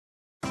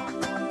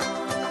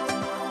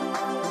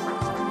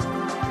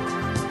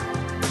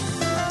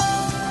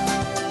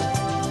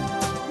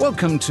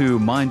Welcome to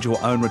Mind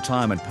Your Own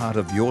Retirement, part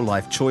of Your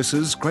Life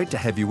Choices. Great to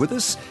have you with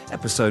us.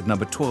 Episode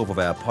number 12 of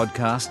our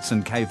podcasts,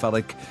 and Kay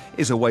Fallick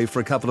is away for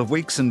a couple of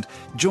weeks and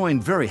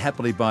joined very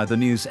happily by the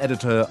news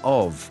editor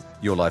of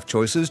Your Life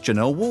Choices,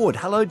 Janelle Ward.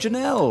 Hello,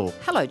 Janelle.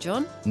 Hello,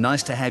 John.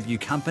 Nice to have you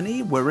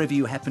company wherever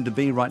you happen to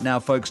be right now,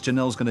 folks.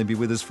 Janelle's going to be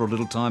with us for a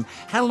little time.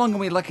 How long are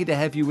we lucky to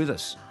have you with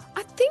us?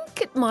 I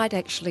think it might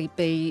actually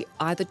be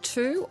either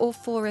 2 or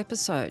 4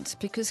 episodes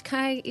because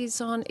Kay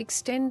is on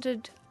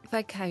extended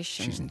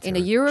vacation in a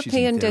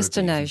European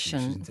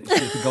destination. She's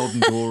at the Golden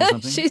Door or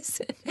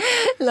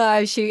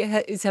something? She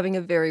is having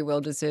a very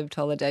well-deserved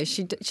holiday.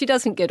 She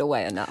doesn't get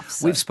away enough.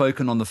 So. We've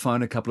spoken on the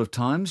phone a couple of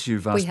times.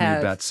 You've asked me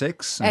about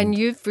sex. And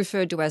you've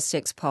referred to our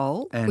sex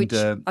poll, which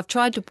I've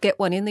tried to get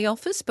one in the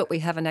office, but we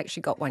haven't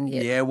actually got one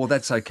yet. Yeah, well,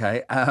 that's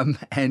okay.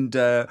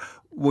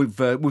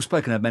 We've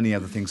spoken about many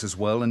other things as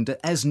well. And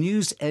as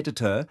news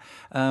editor,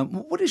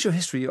 what is your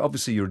history?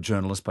 Obviously, you're a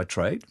journalist by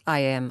trade. I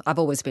am. I've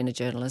always been a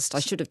journalist. I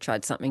should have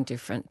tried something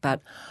different,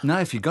 but no,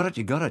 if you got it,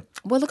 you got it.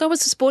 Well, look, I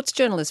was a sports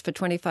journalist for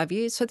 25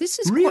 years, so this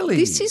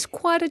is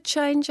quite a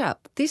change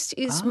up. This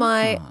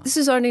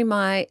is only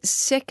my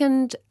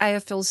second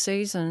AFL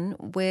season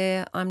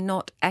where I'm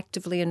not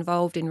actively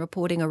involved in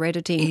reporting or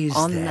editing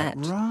on that.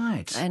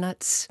 Right? And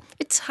it's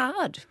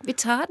hard.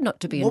 It's hard not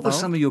to be involved. What were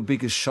some of your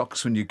biggest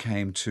shocks when you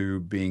came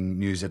to being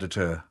news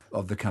editor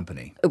of the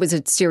company? It was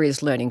a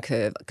serious learning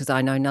curve because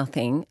I know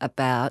nothing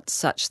about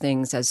such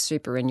things as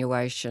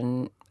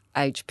superannuation,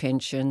 age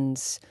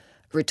pensions,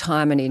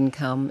 retirement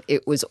income.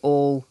 It was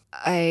all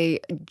a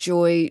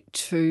joy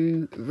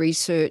to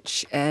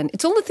research, and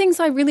it's all the things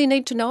I really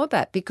need to know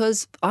about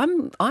because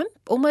I'm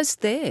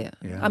almost there.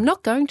 Yeah. I'm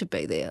not going to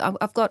be there.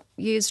 I've got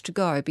years to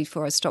go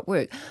before I stop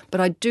work,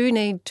 but I do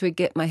need to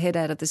get my head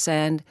out of the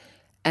sand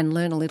and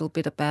learn a little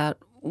bit about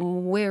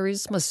where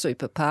is my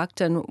super parked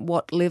and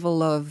what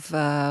level of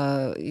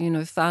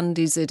fund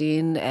is it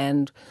in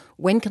and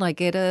when can I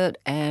get it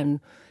and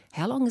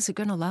how long is it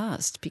going to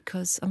last?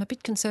 Because I'm a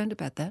bit concerned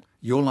about that.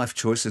 Your Life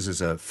Choices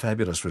is a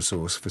fabulous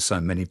resource for so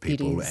many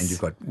people, and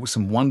you've got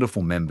some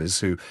wonderful members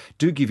who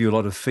do give you a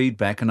lot of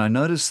feedback. And I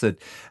noticed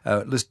that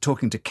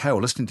listening to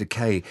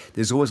Kay,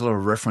 there's always a lot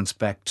of reference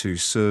back to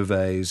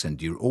surveys,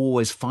 and you're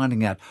always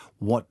finding out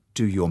what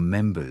do your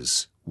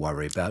members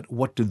worry about?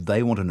 What do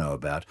they want to know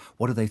about?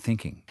 What are they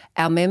thinking?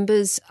 Our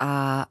members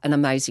are an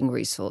amazing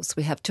resource.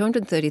 We have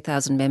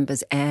 230,000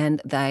 members, and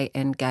they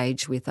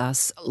engage with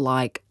us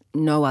like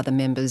no other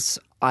members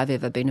I've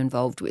ever been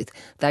involved with.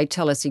 They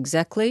tell us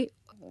exactly,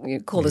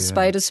 call a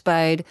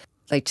spade.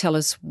 They tell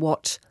us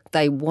what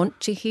they want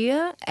to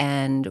hear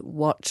and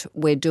what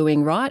we're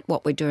doing right,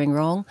 what we're doing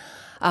wrong.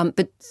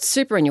 But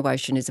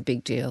superannuation is a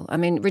big deal. I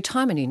mean,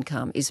 retirement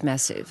income is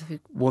massive.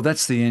 Well,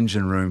 that's the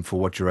engine room for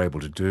what you're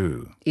able to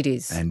do. It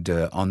is. And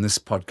on this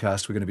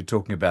podcast, we're going to be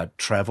talking about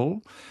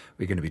travel.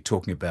 We're going to be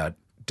talking about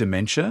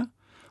dementia.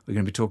 We're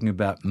going to be talking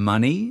about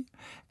money,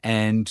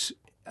 and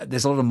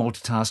there's a lot of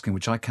multitasking,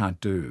 which I can't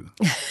do.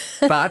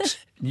 But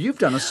you've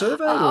done a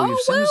survey or you've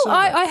seen a survey?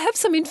 I have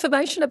some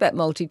information about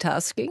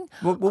multitasking.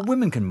 Well,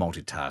 women can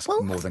multitask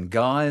more than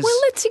guys. Well,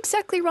 that's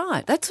exactly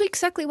right. That's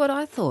exactly what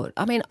I thought.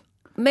 I mean,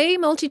 me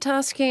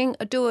multitasking,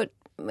 I do it,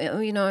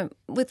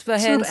 with the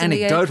hands in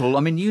the air. It's not anecdotal. I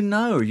mean, you're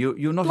not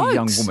a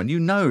young woman. You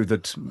know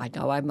that I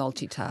know I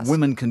multitask.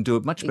 Women can do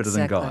it much better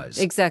than guys.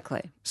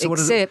 Exactly. So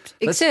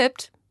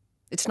except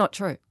it's not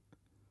true.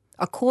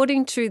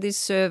 According to this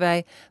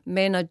survey,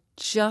 men are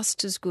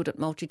just as good at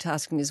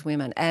multitasking as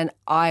women, and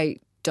I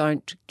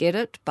don't get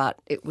it. But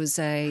it was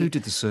Who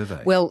did the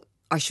survey? Well,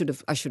 I should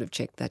have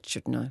checked that,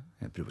 shouldn't I?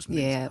 Yeah, but it was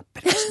men's,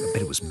 I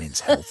bet it was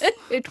Men's Health.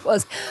 It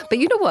was, but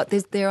you know what?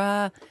 There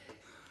are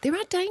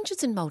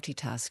dangers in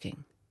multitasking.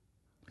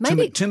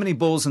 Maybe too many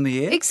balls in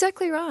the air.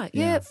 Exactly right.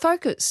 Yeah,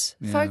 focus.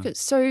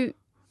 So.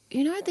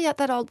 You know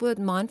that old word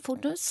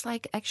mindfulness,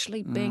 like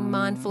actually being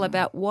mindful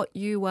about what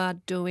you are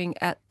doing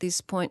at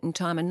this point in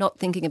time and not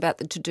thinking about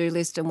the to-do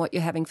list and what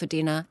you're having for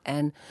dinner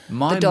and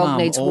the dog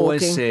needs walking. My mum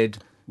always said,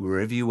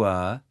 wherever you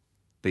are,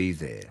 be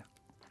there.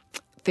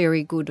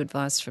 Very good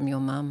advice from your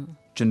mum.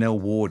 Janelle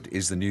Ward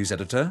is the news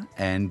editor,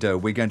 and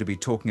we're going to be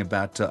talking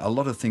about a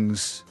lot of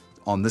things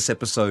on this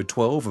episode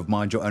 12 of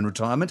Mind Your Own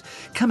Retirement.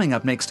 Coming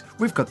up next,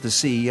 we've got the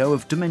CEO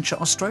of Dementia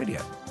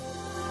Australia.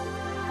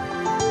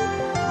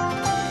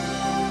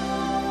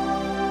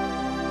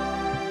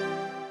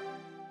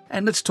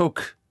 And let's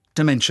talk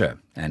dementia.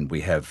 And we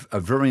have a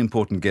very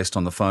important guest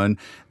on the phone.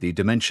 The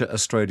Dementia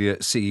Australia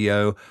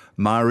CEO,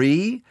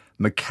 Marie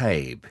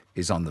McCabe,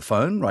 is on the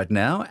phone right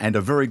now. And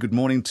a very good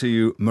morning to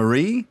you,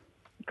 Marie.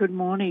 Good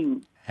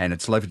morning. And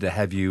it's lovely to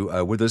have you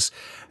with us.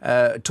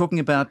 Talking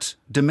about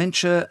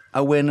Dementia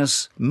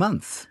Awareness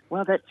Month.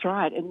 Well, that's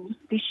right. And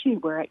this year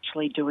we're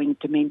actually doing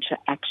Dementia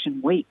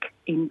Action Week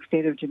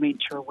instead of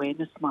Dementia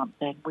Awareness Month.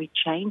 And we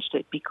changed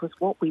it because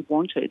what we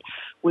wanted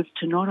was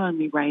to not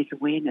only raise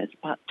awareness,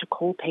 but to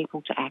call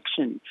people to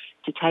action,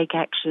 to take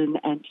action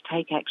and to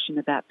take action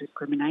about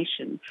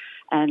discrimination.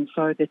 And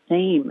so the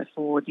theme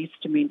for this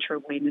Dementia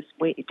Awareness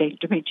Week,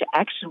 Dementia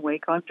Action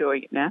Week, I'm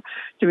doing it now,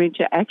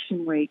 Dementia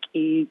Action Week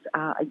is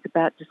it's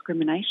about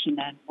discrimination,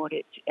 and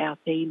our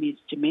theme is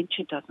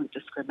Dementia Doesn't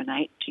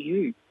Discriminate to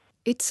You.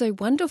 It's a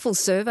wonderful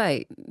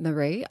survey,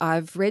 Marie.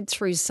 I've read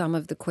through some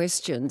of the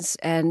questions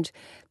and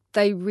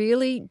they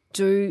really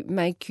do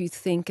make you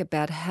think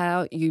about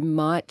how you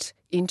might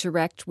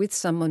interact with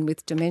someone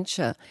with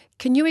dementia.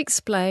 Can you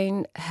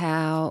explain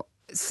how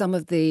some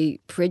of the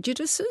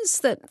prejudices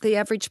that the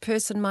average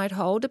person might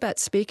hold about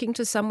speaking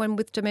to someone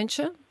with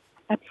dementia?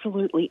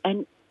 Absolutely.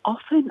 And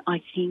often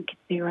I think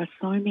there are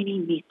so many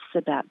myths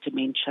about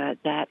dementia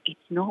that it's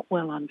not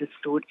well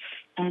understood,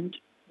 and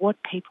what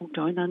people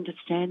don't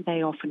understand,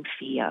 they often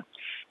fear.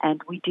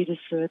 And we did a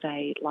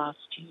survey last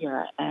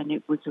year, and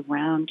it was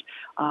around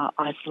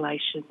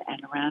isolation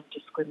and around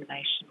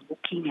discrimination,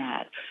 looking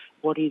at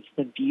what is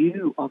the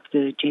view of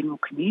the general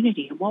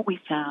community. And what we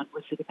found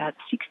was that about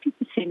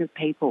 60% of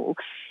people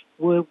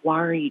were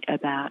worried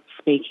about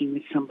speaking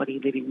with somebody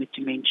living with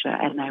dementia,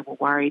 and they were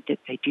worried that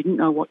they didn't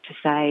know what to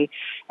say,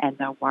 and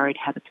they were worried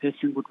how the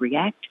person would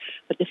react.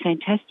 But the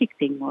fantastic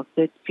thing was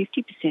that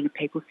 50% of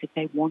people said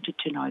they wanted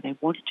to know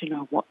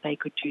what they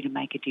could do to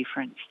make a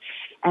difference.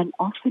 And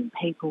often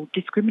people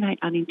discriminate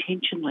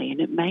unintentionally,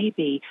 and it may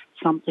be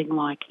something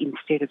like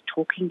instead of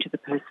talking to the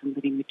person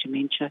living with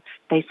dementia,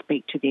 they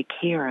speak to their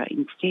carer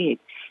instead.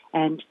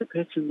 And the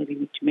person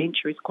living with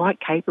dementia is quite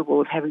capable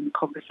of having the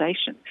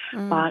conversation.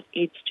 But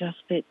it's just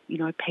that,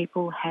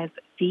 people have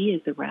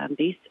fears around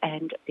this,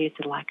 and there's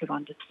a lack of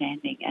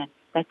understanding, and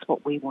that's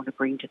what we want to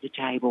bring to the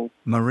table.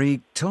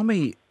 Marie, tell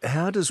me,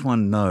 how does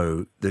one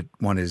know that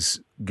one is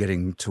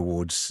getting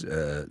towards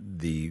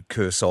the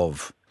curse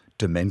of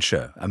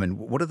dementia? I mean,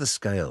 what are the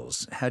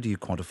scales? How do you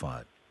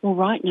quantify it? Well,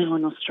 right now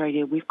in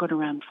Australia, we've got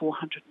around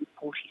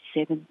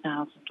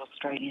 447,000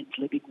 Australians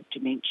living with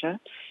dementia.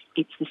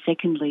 It's the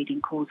second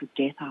leading cause of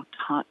death after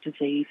heart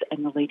disease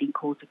and the leading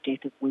cause of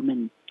death of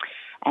women.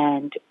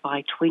 And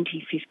by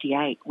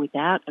 2058,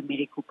 without a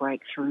medical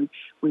breakthrough,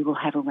 we will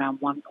have around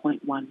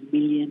 1.1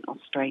 million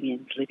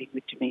Australians living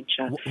with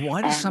dementia.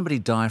 Why does somebody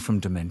die from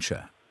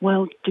dementia?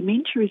 Well,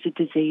 dementia is a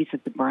disease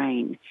of the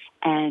brain,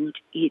 and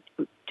it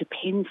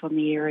depends on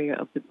the area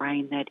of the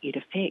brain that it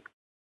affects.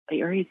 The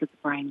areas of the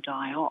brain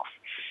die off.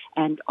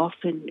 And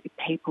often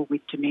people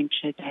with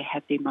dementia, they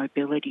have their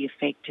mobility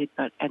affected,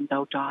 and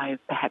they'll die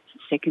of perhaps a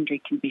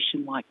secondary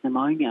condition like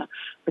pneumonia.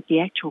 But the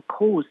actual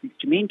cause is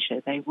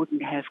dementia. They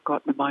wouldn't have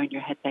got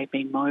pneumonia had they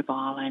been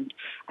mobile and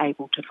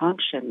able to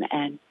function.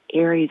 And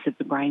areas of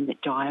the brain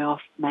that die off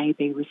may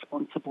be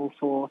responsible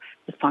for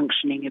the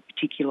functioning of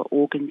particular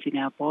organs in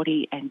our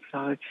body, and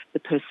so the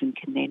person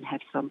can then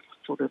have some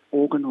sort of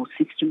organ or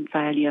system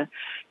failure,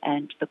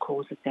 and the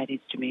cause of that is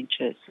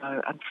dementia.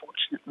 So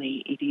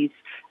unfortunately, it is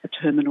a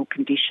terminal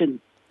condition.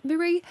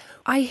 Marie,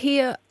 I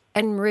hear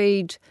and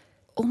read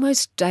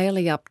almost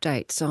daily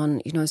updates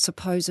on,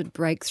 supposed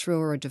breakthrough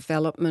or a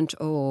development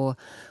or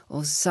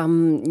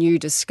some new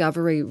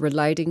discovery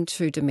relating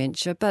to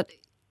dementia, but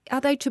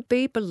are they to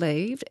be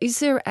believed? Is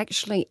there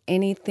actually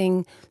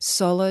anything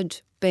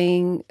solid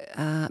being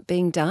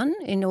done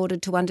in order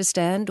to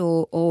understand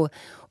or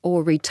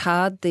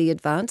retard the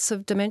advance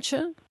of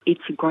dementia?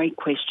 It's a great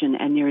question,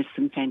 and there is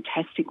some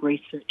fantastic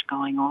research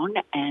going on,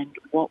 and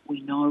what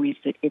we know is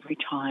that every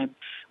time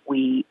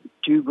we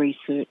do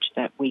research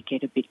that we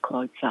get a bit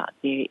closer.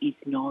 There is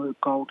no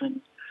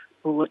golden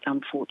bullet,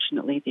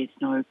 unfortunately. There's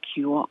no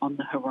cure on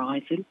the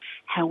horizon.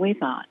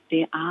 However,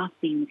 there are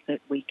things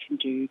that we can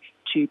do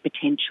to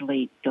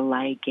potentially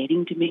delay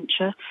getting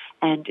dementia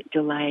and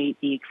delay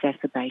the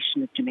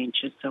exacerbation of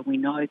dementia. So we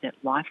know that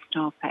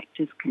lifestyle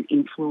factors can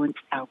influence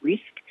our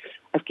risk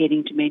of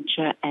getting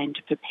dementia, and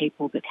for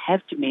people that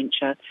have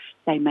dementia,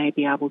 they may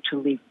be able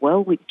to live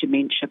well with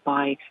dementia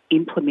by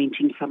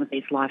implementing some of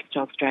these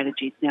lifestyle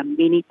strategies. Now,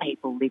 many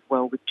people live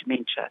well with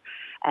dementia,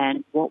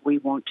 and what we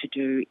want to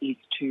do is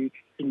to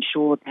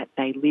ensure that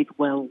they live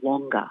well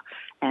longer.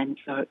 And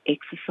so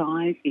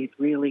exercise is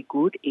really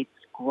good. It's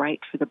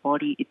great for the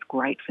body, it's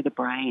great for the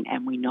brain,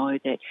 and we know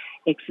that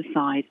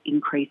exercise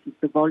increases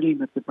the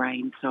volume of the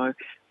brain, so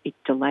it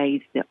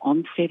delays the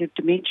onset of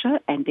dementia,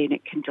 and then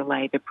it can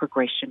delay the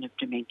progression of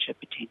dementia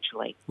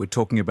potentially. We're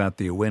talking about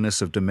the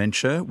awareness of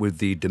dementia with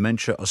the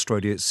Dementia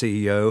Australia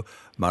CEO,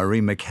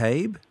 Marie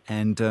McCabe,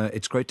 and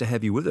it's great to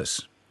have you with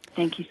us.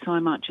 Thank you so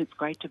much. It's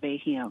great to be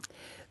here.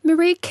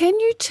 Marie, can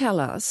you tell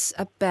us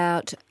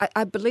about,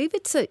 I believe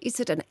is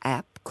it an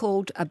app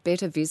called A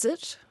Better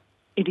Visit?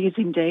 It is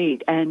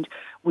indeed, and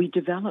we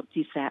developed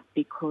this app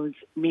because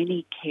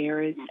many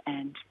carers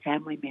and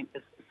family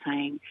members were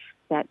saying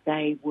that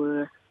they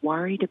were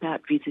worried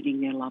about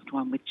visiting their loved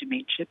one with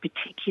dementia,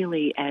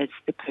 particularly as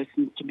the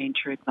person's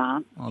dementia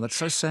advanced. Oh, that's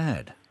so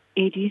sad.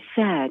 It is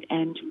sad,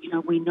 and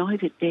we know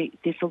that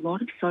there's a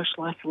lot of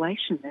social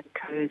isolation that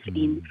occurs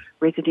in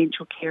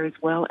residential care as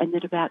well, and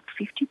that about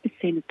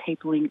 50% of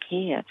people in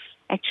care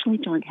actually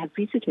don't have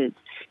visitors.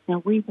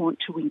 Now, we want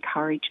to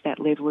encourage that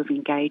level of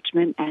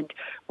engagement, and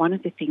one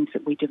of the things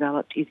that we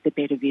developed is the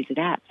Better Visit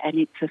app, and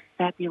it's a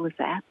fabulous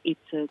app.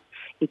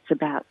 It's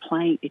about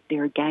playing.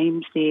 There are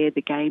games there.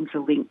 The games are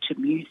linked to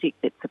music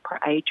that's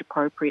age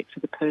appropriate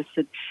for the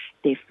person.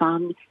 They're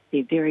fun.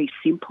 They're very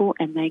simple,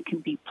 and they can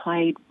be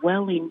played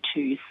well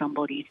into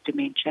somebody's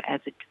dementia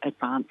as it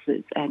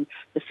advances. And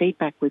the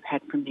feedback we've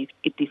had from this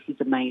is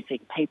amazing.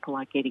 People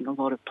are getting a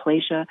lot of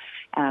pleasure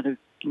out of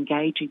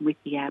engaging with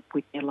the app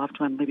with their loved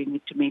one living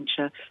with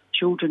dementia.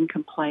 Children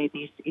can play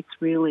this. It's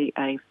really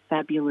a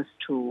fabulous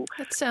tool.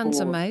 That sounds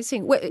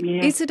amazing.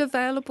 Yeah. Is it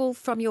available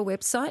from your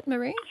website,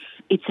 Marie?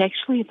 It's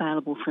actually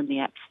available from the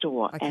App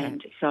Store,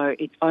 and so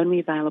it's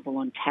only available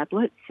on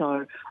tablet,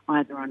 so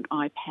either on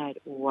iPad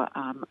or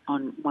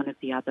on one of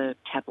the other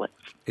tablets.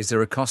 Is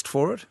there a cost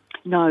for it?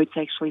 No, it's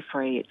actually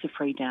free. It's a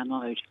free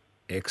download.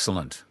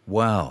 Excellent.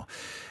 Wow.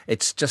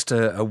 It's just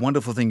a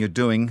wonderful thing you're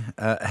doing.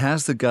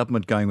 How's the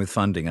government going with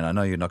funding? And I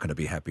know you're not going to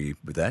be happy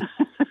with that.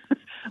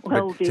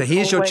 Well, so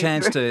here's your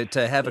chance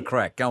to have a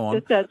crack. Go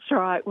on. That's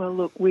right. Well,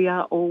 look, we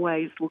are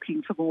always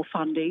looking for more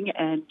funding,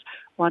 and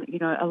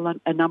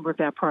a number of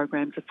our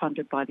programs are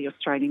funded by the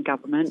Australian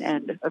government.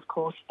 And of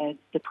course, as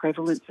the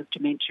prevalence of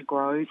dementia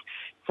grows,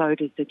 so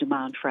does the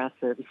demand for our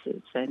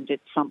services. And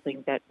it's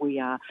something that we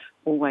are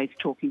always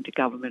talking to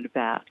government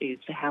about, is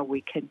how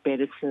we can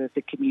better serve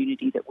the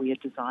community that we are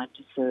designed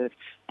to serve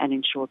and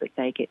ensure that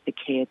they get the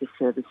care, the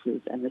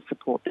services, and the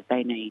support that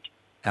they need.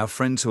 Our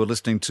friends who are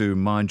listening to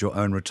Mind Your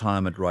Own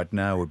Retirement right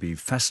now would be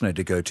fascinated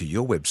to go to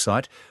your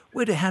website.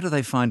 How do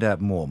they find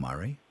out more,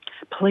 Murray?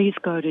 Please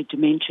go to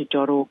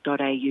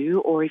dementia.org.au,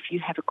 or if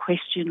you have a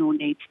question or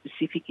need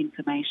specific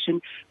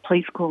information,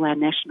 please call our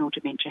National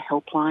Dementia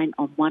Helpline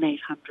on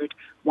 1800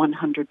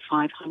 100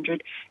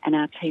 500, and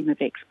our team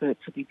of experts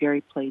will be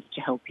very pleased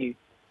to help you.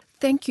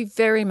 Thank you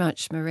very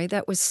much, Marie.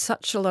 That was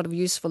such a lot of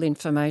useful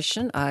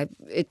information.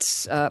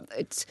 It's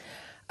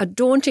a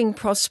daunting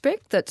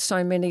prospect that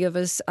so many of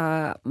us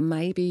are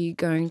maybe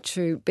going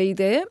to be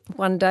there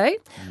one day.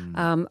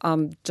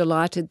 I'm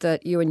delighted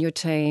that you and your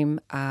team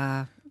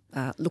are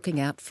looking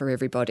out for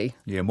everybody.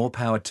 Yeah, more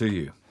power to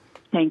you.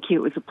 Thank you.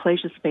 It was a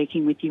pleasure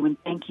speaking with you, and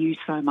thank you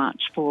so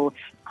much for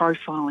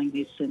profiling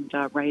this and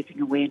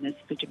raising awareness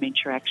for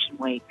Dementia Action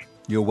Week.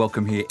 You're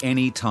welcome here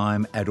any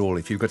time at all.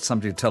 If you've got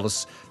something to tell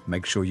us,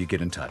 make sure you get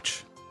in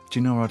touch. Do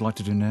you know what I'd like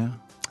to do now?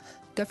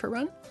 Go for a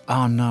run?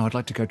 Oh, no, I'd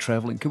like to go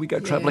travelling. Can we go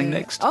travelling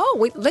next?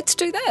 Oh, let's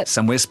do that.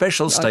 Somewhere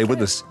special. Stay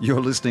with us.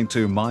 You're listening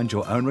to Mind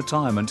Your Own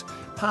Retirement,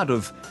 part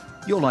of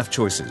Your Life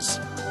Choices.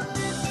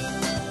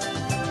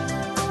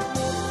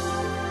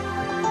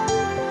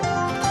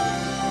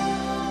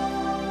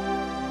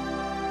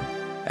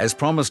 As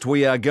promised,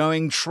 we are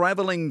going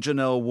travelling,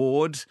 Janelle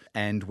Ward,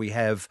 and we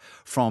have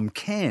from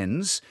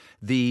Cairns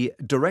the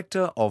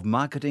Director of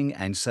Marketing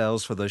and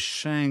Sales for the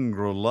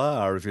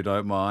Shangri-La, if you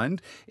don't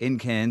mind, in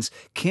Cairns.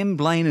 Kim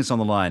Blaine is on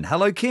the line.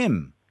 Hello,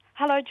 Kim.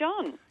 Hello,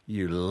 John.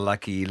 You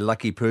lucky,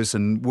 lucky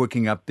person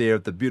working up there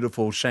at the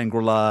beautiful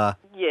Shangri-La.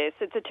 Yes,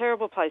 it's a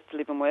terrible place to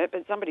live and work,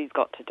 but somebody's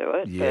got to do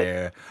it.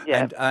 Yeah. But,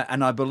 yeah.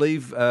 And I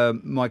believe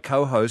my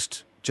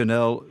co-host,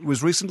 Janelle,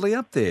 was recently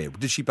up there.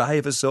 Did she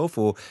behave herself,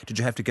 or did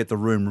you have to get the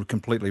room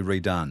completely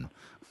redone?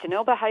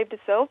 Janelle behaved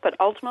herself, but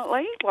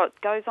ultimately what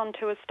goes on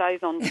to her stays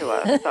on to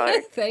her.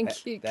 So.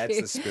 Thank you, That's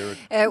Kim. the spirit.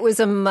 It was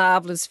a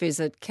marvellous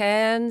visit.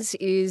 Cairns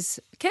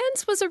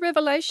was a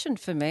revelation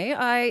for me.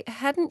 I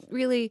hadn't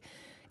really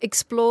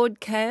explored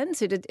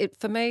Cairns.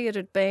 For me, it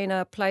had been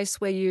a place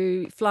where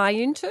you fly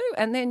into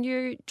and then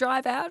you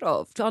drive out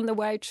of on the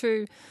way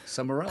to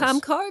Somewhere else.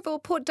 Palm Cove or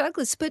Port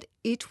Douglas. But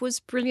it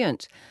was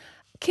brilliant.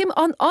 Kim,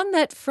 on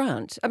that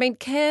front, I mean,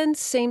 Cairns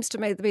seems to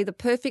me to be the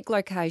perfect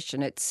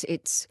location.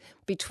 It's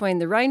between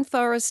the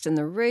rainforest and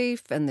the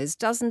reef, and there's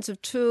dozens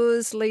of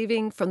tours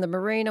leaving from the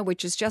marina,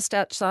 which is just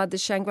outside the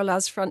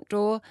Shangri-La's front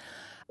door.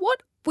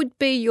 What would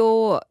be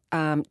your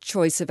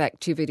choice of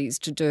activities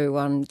to do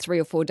on 3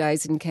 or 4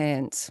 days in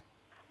Cairns?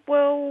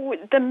 Well,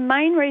 the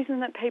main reason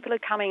that people are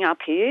coming up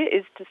here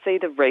is to see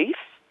the reef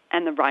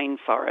and the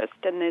rainforest,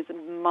 and there's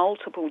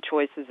multiple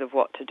choices of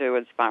what to do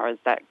as far as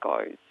that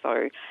goes.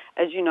 So,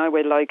 as you know,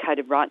 we're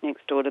located right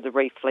next door to the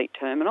Reef Fleet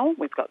Terminal.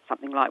 We've got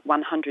something like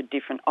 100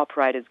 different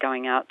operators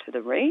going out to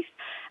the reef,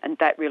 and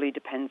that really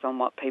depends on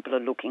what people are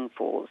looking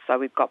for. So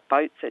we've got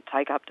boats that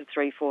take up to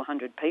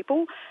 300-400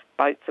 people,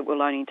 boats that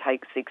will only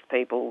take 6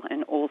 people,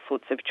 and all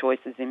sorts of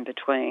choices in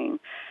between.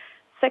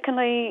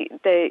 Secondly,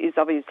 there is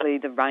obviously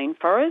the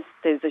rainforest.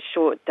 There's a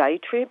short day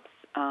trips.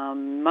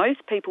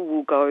 Most people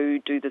will go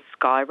do the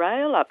Sky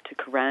Rail up to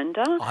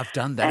Kuranda. I've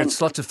done that. It's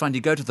lots of fun.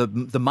 You go to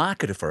the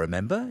market, if I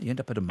remember. You end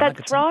up at a market.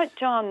 That's right,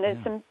 John.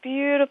 There's some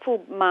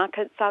beautiful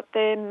markets up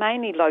there,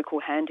 mainly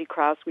local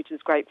handicrafts, which is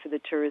great for the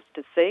tourists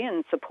to see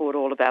and support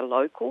all of our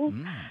locals,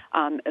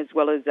 as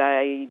well as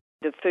the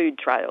food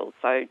trails,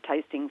 so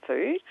tasting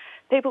food.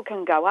 People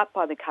can go up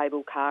by the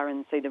cable car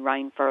and see the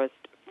rainforest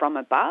from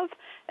above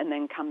and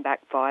then come back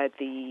via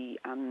the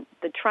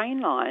train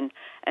line.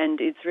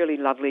 And it's a really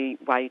lovely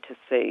way to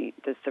see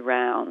the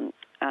surrounds.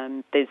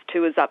 There's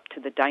tours up to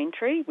the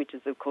Daintree, which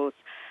is, of course,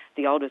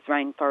 the oldest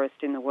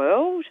rainforest in the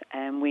world.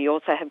 And we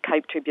also have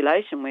Cape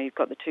Tribulation, where you've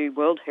got the two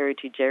World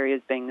Heritage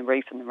areas being the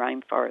reef and the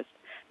rainforest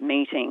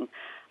meeting.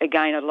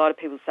 Again, a lot of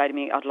people say to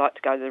me, I'd like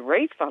to go to the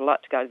reef, I'd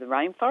like to go to the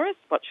rainforest,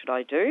 what should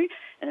I do?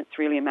 And it's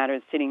really a matter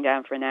of sitting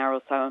down for an hour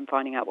or so and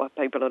finding out what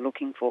people are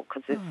looking for,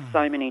 because there's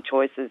so many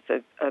choices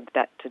of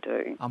that to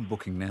do. I'm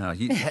booking now.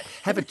 You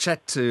have a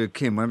chat to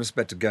Kim. I'm just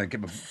about to go and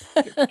get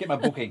my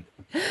booking.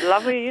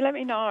 Lovely, you let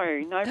me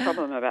know. No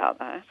problem about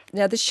that.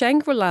 Now, the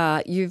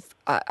Shangri-La, you've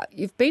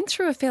been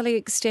through a fairly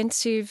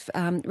extensive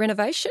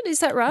renovation, is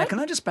that right? Now, can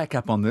I just back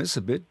up on this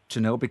a bit,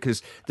 Janelle?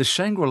 Because the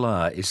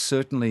Shangri-La is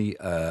certainly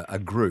a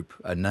group,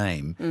 a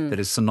name that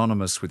is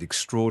synonymous with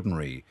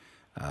extraordinary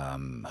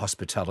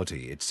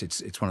hospitality.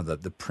 It's one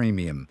of the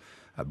premium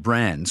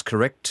brands,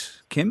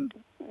 correct, Kim?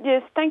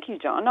 Yes, thank you,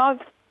 John.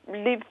 I've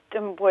lived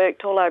and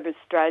worked all over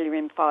Australia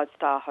in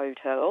 5-star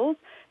hotels.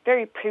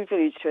 Very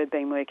privileged to have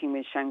been working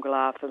with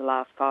Shangri-La for the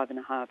last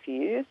 5.5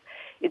 years.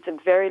 It's a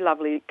very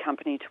lovely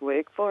company to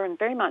work for and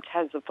very much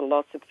has a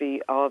philosophy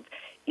of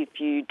if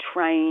you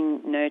train,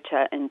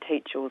 nurture and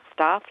teach your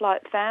staff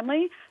like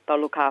family,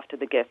 they'll look after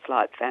the guests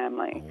like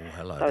family. Oh,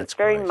 hello, so that's it's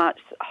very great. much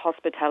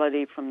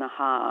hospitality from the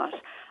heart.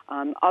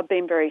 I've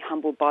been very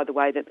humbled by the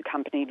way that the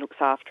company looks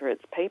after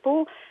its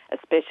people,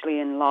 especially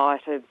in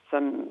light of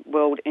some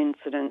world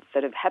incidents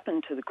that have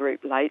happened to the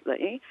group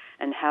lately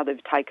and how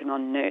they've taken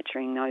on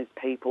nurturing those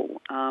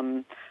people.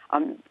 I'm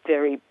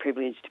very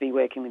privileged to be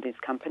working with this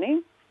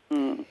company.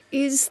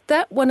 Is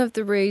that one of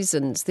the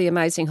reasons, the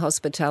amazing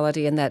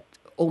hospitality and that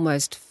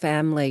almost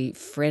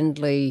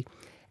family-friendly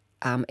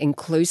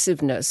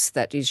inclusiveness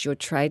that is your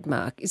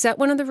trademark, is that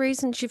one of the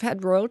reasons you've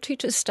had royalty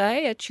to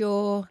stay at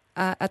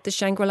at the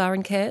Shangri-La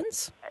in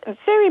Cairns?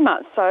 Very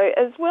much so,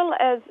 as well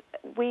as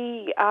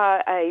we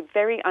are a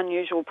very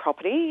unusual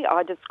property.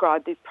 I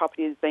describe this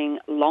property as being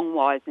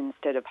long-wise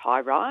instead of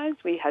high-rise.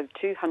 We have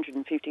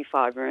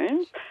 255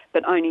 rooms,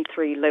 but only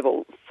 3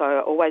 levels. So I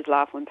always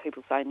laugh when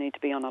people say need to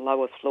be on a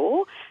lower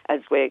floor,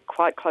 as we're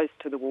quite close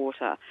to the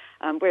water.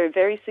 We're a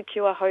very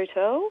secure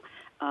hotel,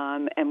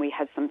 and we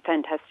have some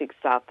fantastic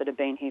staff that have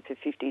been here for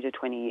 50 to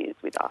 20 years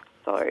with us.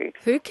 So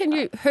who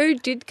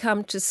did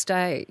come to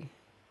stay?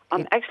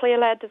 I'm actually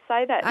allowed to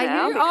say that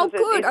now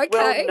because it's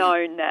well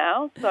known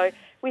now. So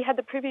we had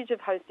the privilege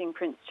of hosting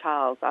Prince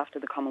Charles after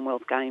the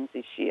Commonwealth Games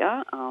this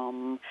year,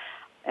 and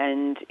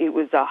it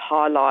was a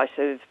highlight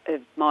of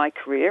my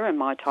career and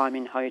my time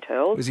in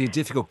hotels. Was he a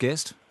difficult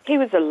guest? He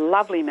was a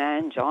lovely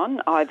man, John.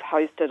 I've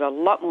hosted a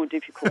lot more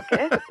difficult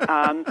guests,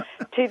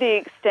 to the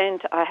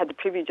extent I had the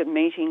privilege of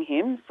meeting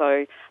him.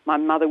 So my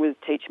mother was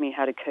teaching me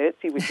how to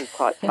curtsy, which was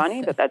quite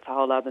funny, but that's a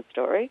whole other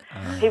story.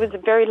 He was a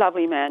very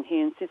lovely man. He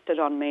insisted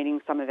on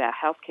meeting some of our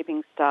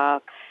housekeeping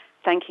staff,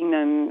 thanking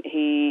them.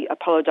 He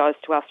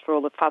apologised to us for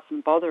all the fuss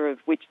and bother, of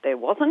which there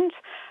wasn't.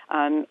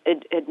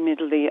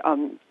 Admittedly,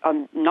 I'm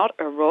not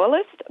a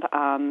royalist,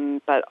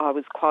 but I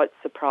was quite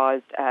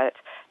surprised at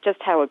just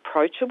how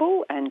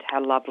approachable and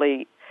how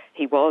lovely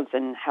he was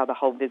and how the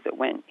whole visit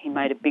went. He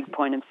made a big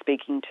point of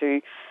speaking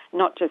to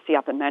not just the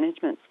upper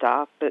management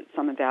staff, but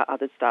some of our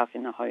other staff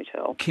in the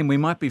hotel. Kim, we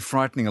might be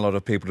frightening a lot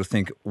of people to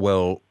think,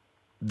 well,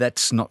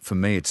 that's not for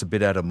me. It's a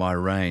bit out of my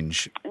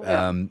range.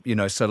 Yeah.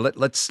 So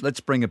let's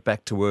bring it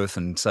back to earth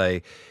and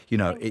say,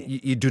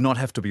 you do not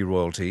have to be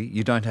royalty.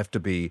 You don't have to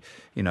be,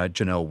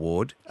 Janelle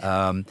Ward.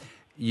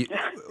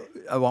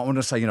 I want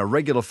to say,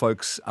 regular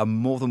folks are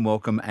more than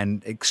welcome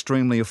and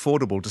extremely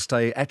affordable to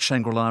stay at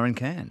Shangri-La in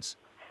Cairns.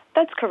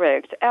 That's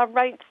correct. Our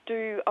rates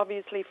do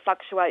obviously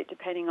fluctuate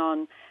depending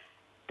on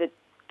the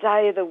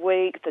day of the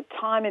week, the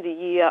time of the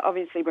year.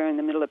 Obviously, we're in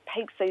the middle of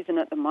peak season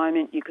at the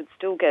moment. You could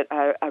still get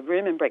a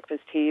room and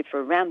breakfast here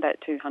for around that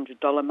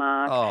 $200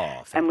 mark.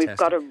 Oh, fantastic. And we've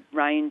got a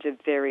range of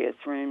various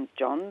rooms,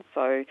 John.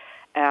 So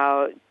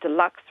our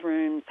deluxe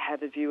rooms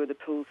have a view of the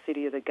pool,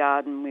 city of the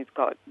garden. We've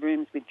got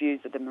rooms with views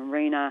of the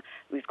marina.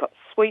 We've got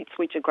suites,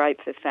 which are great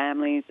for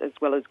families, as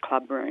well as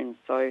club rooms.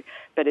 So,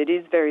 but it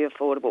is very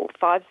affordable.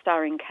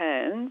 5-star in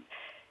Cairns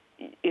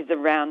is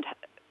around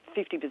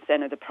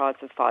 50% of the price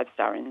of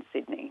 5-star in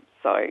Sydney.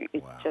 So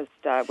it's just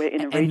we're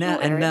in a regional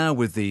area. And now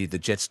with the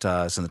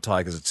Jetsstars and the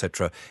Tigers,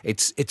 etc.,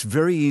 it's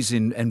very easy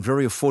and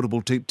very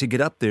affordable to get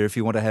up there if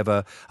you want to have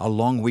a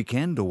long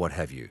weekend or what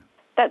have you.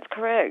 That's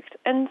correct.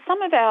 And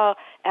some of our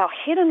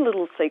hidden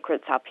little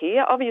secrets up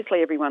here,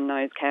 obviously everyone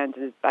knows Cairns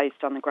is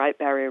based on the Great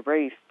Barrier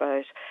Reef,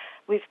 but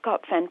we've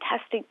got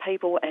fantastic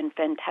people and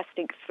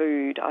fantastic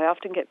food. I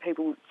often get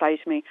people say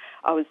to me,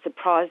 I was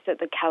surprised at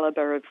the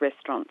calibre of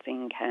restaurants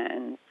in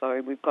Cairns.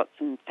 So we've got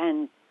some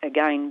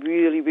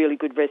really, really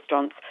good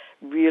restaurants,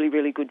 really,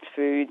 really good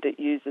food that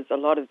uses a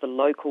lot of the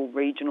local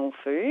regional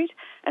food,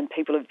 and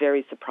people are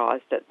very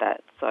surprised at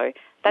that. So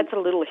that's a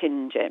little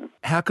hidden gem.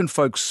 How can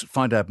folks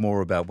find out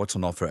more about what's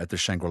on offer at the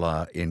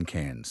Shangri-La in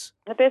Cairns?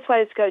 The best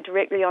way is to go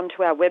directly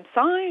onto our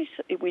website,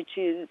 which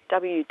is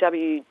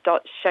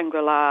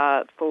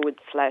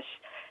www.shangri-la/Cairns.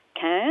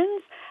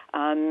 Cairns.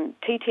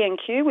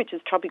 TTNQ, which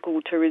is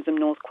Tropical Tourism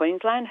North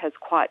Queensland, has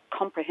quite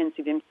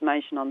comprehensive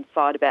information on the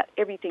site about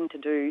everything to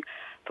do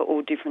for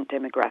all different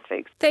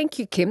demographics. Thank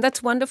you, Kim.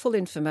 That's wonderful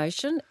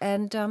information.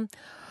 And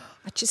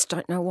I just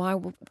don't know why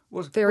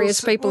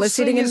various people are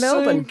sitting in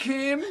Melbourne.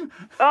 Kim.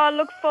 Oh,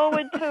 look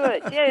forward to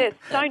it. Yes,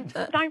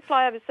 don't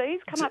fly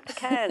overseas. Come up to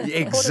Cairns.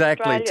 Exactly.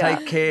 Support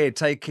Australia.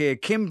 Take care.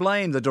 Kim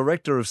Blaine, the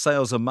Director of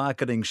Sales and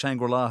Marketing,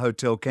 Shangri-La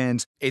Hotel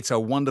Cairns. It's a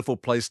wonderful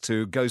place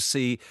to go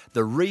see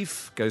the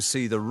reef, go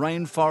see the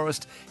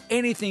rainforest,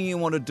 anything you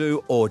want to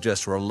do, or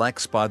just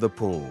relax by the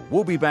pool.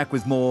 We'll be back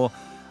with more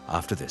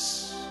after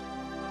this.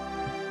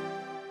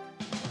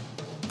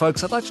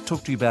 Folks, I'd like to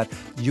talk to you about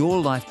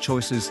Your Life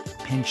Choices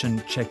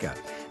Pension Checker.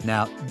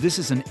 Now, this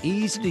is an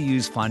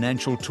easy-to-use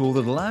financial tool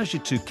that allows you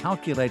to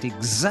calculate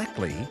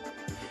exactly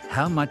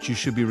how much you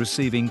should be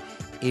receiving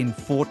in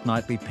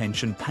fortnightly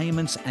pension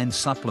payments and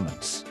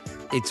supplements.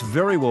 It's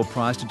very well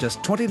priced at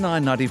just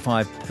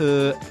 $29.95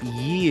 per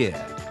year.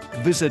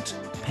 Visit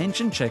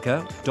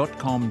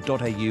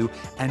pensionchecker.com.au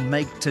and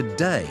make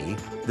today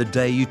the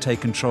day you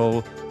take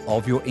control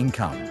of your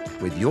income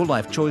with Your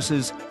Life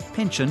Choices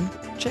Pension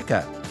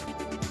Checker.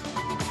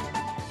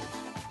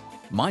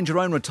 Mind Your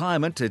Own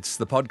Retirement, it's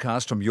the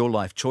podcast from Your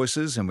Life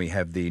Choices, and we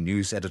have the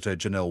news editor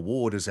Janelle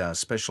Ward as our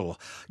special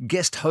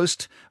guest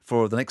host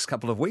for the next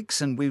couple of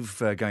weeks, and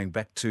we're going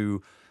back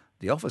to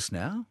the office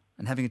now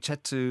and having a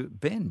chat to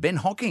Ben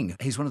Hocking.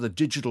 He's one of the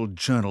digital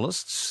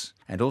journalists,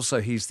 and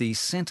also he's the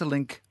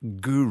Centrelink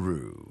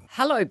guru.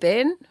 Hello,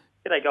 Ben.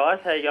 G'day guys,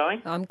 how you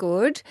going? I'm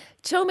good.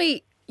 Tell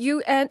me,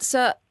 you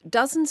answer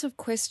dozens of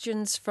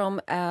questions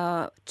from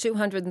our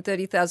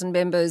 230,000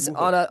 members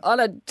on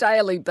a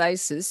daily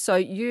basis, so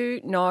you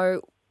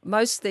know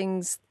most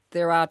things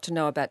there are to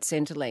know about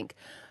Centrelink.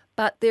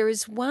 But there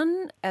is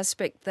one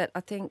aspect that I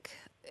think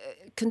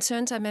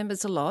concerns our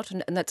members a lot,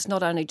 and that's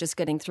not only just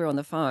getting through on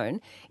the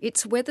phone,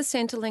 it's whether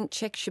Centrelink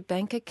checks your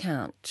bank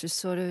account to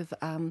sort of...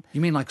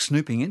 You mean like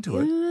snooping into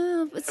it?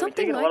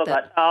 Something like a lot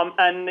that. Of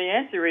that. And the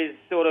answer is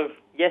sort of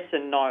yes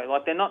and no.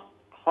 Like, they're not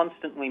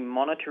constantly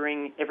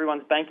monitoring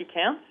everyone's bank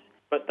accounts,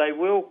 but they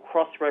will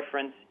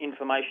cross-reference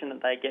information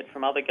that they get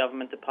from other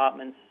government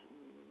departments.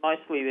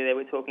 Mostly there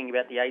we're talking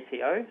about the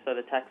ATO, so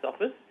the tax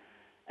office.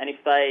 And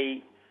if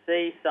they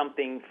see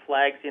something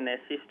flags in their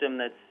system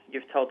that's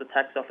you've told the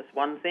tax office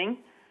one thing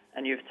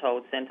and you've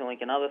told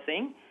Centrelink another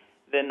thing,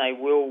 then they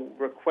will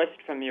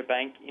request from your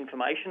bank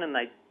information, and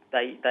they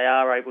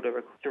are able to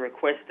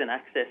request and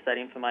access that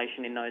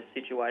information in those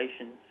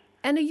situations.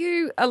 And are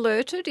you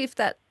alerted if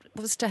that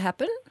was to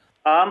happen?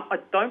 I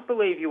don't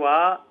believe you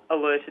are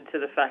alerted to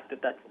the fact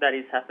that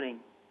is happening,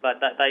 but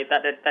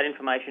that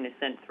information is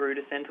sent through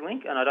to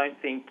Centrelink, and I don't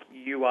think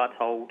you are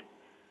told.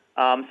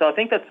 So I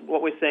think that's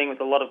what we're seeing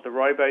with a lot of the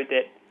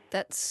robo-debt.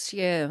 That's,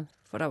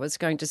 what I was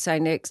going to say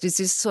next. Is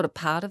this sort of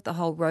part of the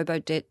whole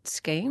robo-debt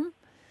scheme?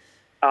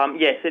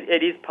 Yes,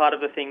 it is part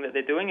of the thing that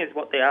they're doing. Is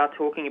what they are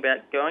talking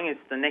about going is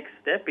the next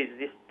step is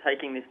this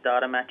taking this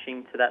data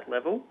matching to that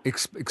level.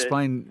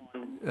 Explain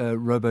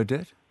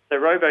robo-debt. So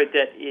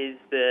robo-debt is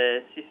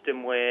the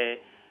system where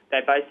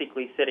they're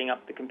basically setting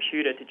up the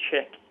computer to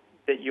check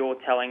that you're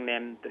telling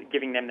them,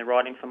 giving them the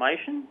right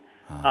information.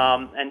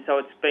 And so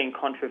it's been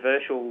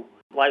controversial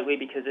lately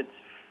because it's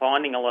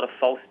finding a lot of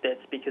false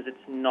debts because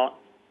it's not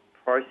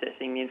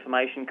processing the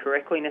information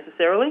correctly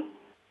necessarily.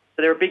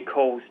 So there are big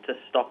calls to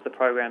stop the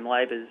program.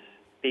 Labor's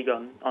big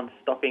on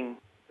stopping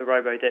the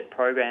robo-debt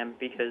program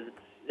because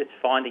it's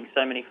finding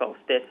so many false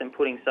debts and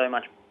putting so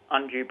much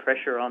undue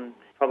pressure on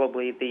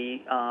probably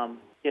the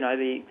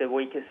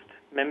weakest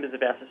members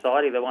of our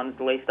society, the ones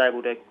least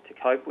able to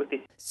cope with this.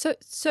 So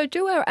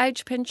do our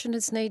age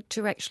pensioners need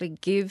to actually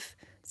give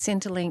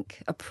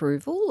Centrelink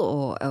approval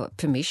or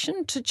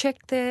permission to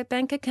check their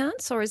bank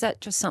accounts, or is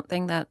that just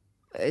something that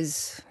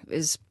is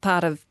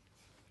part of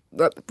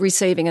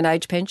receiving an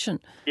age pension?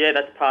 Yeah,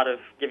 that's part of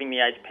giving the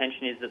age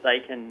pension is that they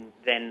can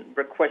then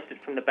request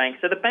it from the bank.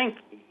 So the bank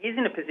is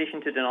in a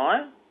position to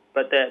deny it,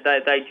 but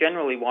they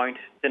generally won't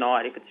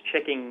deny it if it's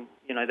checking,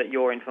 that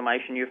your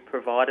information you've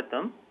provided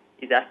them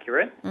is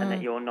accurate and that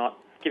you're not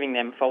giving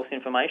them false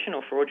information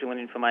or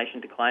fraudulent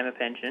information to claim a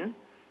pension,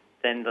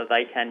 then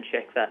they can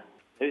check that.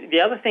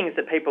 The other things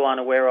that people aren't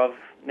aware of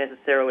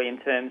necessarily in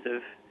terms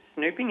of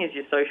snooping is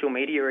your social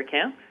media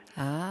accounts.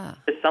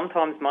 It's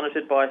sometimes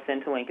monitored by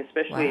Centrelink,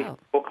 especially if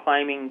you're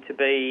claiming to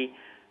be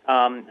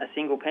a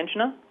single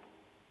pensioner.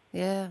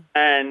 Yeah.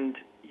 And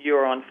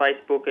you're on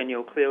Facebook and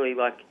you're clearly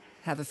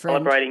have a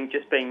friend celebrating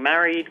just being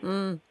married,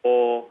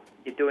 or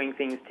you're doing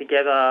things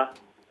together,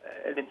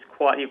 and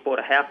you've bought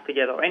a house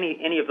together, or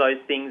any of those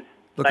things.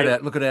 Look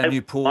at our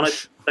new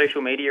Porsche.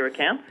 Social media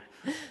accounts,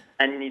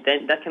 and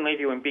then that can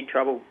leave you in big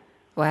trouble.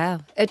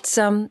 Wow, it's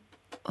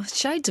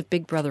shades of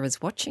Big Brother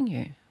is watching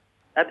you.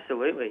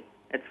 Absolutely,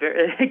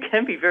 it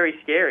can be very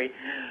scary.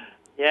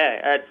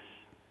 Yeah,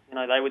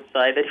 they would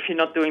say that if you're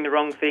not doing the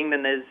wrong thing,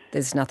 then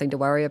there's nothing to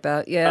worry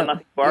about. Yeah,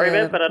 nothing to worry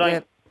about. But I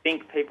don't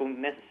think people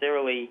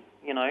necessarily,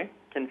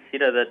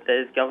 consider that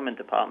there's government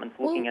departments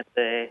looking at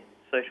their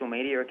social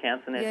media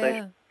accounts and their Yeah.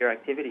 social media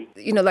activity.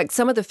 You know, like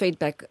some of the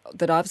feedback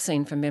that I've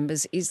seen from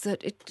members is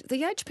that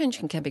the age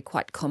pension can be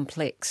quite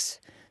complex.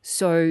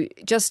 So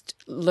just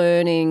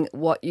learning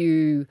what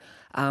the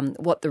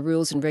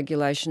rules and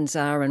regulations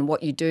are and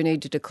what you do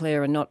need to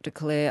declare and not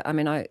declare. I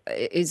mean,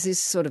 is this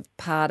sort of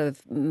part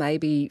of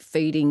maybe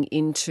feeding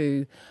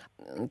into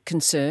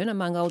concern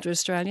among older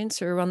Australians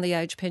who are on the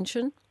age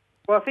pension?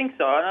 Well, I think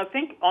so. And I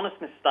think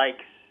honest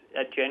mistakes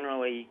are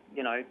generally,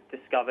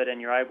 discovered, and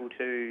you're able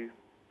to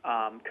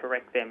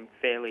correct them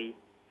fairly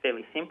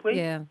simply.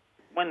 Yeah.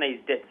 When these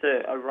debts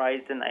are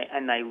raised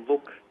and they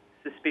look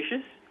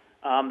suspicious,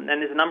 and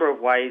there's a number of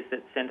ways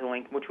that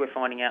Centrelink, which we're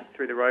finding out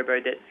through the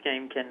robo-debt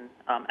scheme, can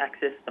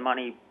access the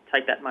money,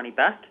 take that money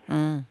back.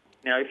 Mm.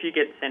 If you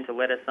get sent a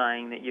letter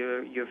saying that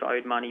you've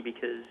owed money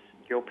because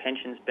your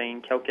pension's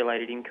been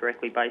calculated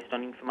incorrectly based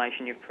on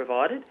information you've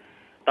provided,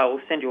 they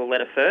will send you a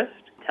letter first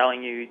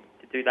telling you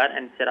to do that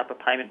and set up a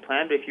payment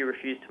plan. But if you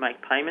refuse to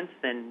make payments,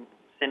 then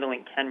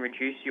Centrelink can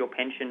reduce your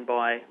pension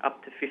by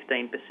up to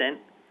 15%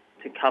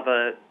 to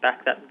cover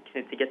back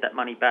to get that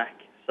money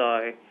back.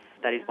 So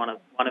that is one of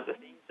the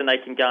things. And they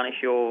can garnish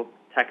your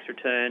tax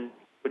return,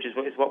 which is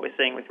what we're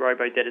seeing with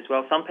robo-debt as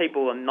well. Some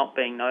people are not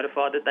being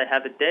notified that they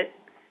have a debt,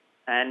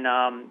 and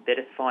they're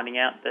just finding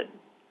out that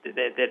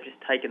they've just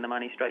taken the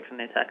money straight from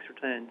their tax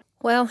returns.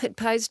 Well, it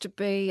pays to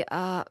be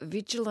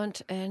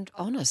vigilant and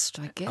honest,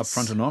 I guess.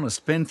 Upfront and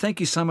honest. Ben, thank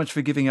you so much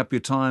for giving up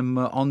your time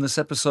on this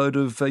episode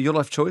of Your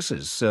Life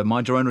Choices,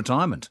 Mind Your Own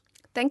Retirement.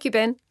 Thank you,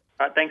 Ben.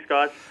 All right, thanks,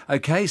 guys.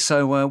 Okay,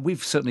 so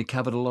we've certainly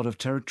covered a lot of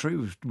territory.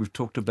 We've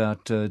talked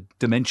about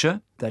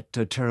dementia, that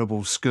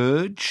terrible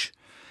scourge,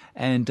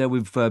 and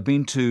we've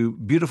been to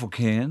beautiful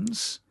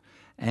Cairns,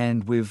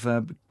 and we've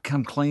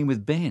come clean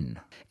with Ben.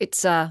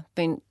 It's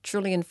been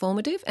truly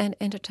informative and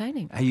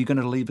entertaining. Are you going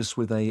to leave us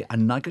with a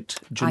nugget,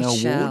 Janelle I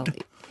shall.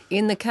 Ward?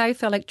 In the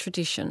KFLEC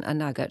tradition, a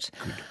nugget.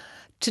 Good.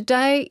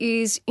 Today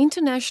is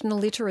International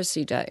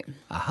Literacy Day.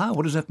 Aha,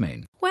 what does that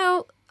mean?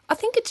 Well, I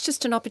think it's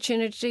just an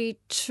opportunity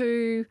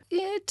to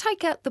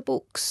take out the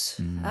books,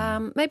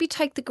 maybe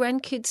take the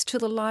grandkids to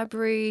the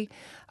library.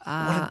 What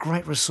a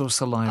great resource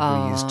the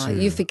library is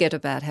too. You forget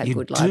about how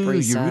good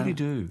libraries libraries are. You really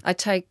do. I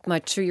take my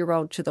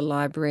 2-year-old to the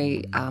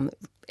library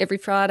every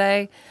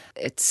Friday.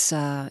 It's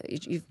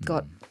you've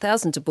got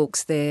thousands of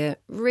books there.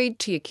 Read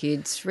to your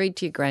kids, read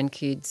to your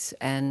grandkids,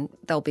 and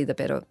they'll be the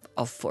better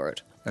off for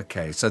it.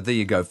 Okay, so there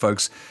you go,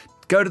 folks.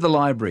 Go to the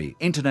library,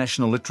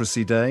 International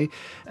Literacy Day.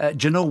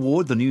 Janelle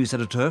Ward, the news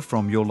editor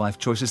from Your Life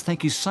Choices,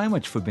 thank you so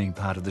much for being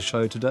part of the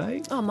show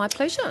today. Oh, my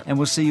pleasure. And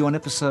we'll see you on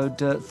episode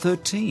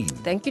 13.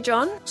 Thank you,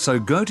 John. So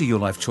go to Your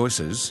Life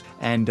Choices,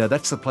 and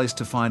that's the place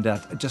to find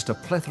out just a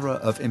plethora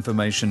of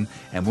information,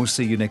 and we'll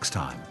see you next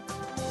time.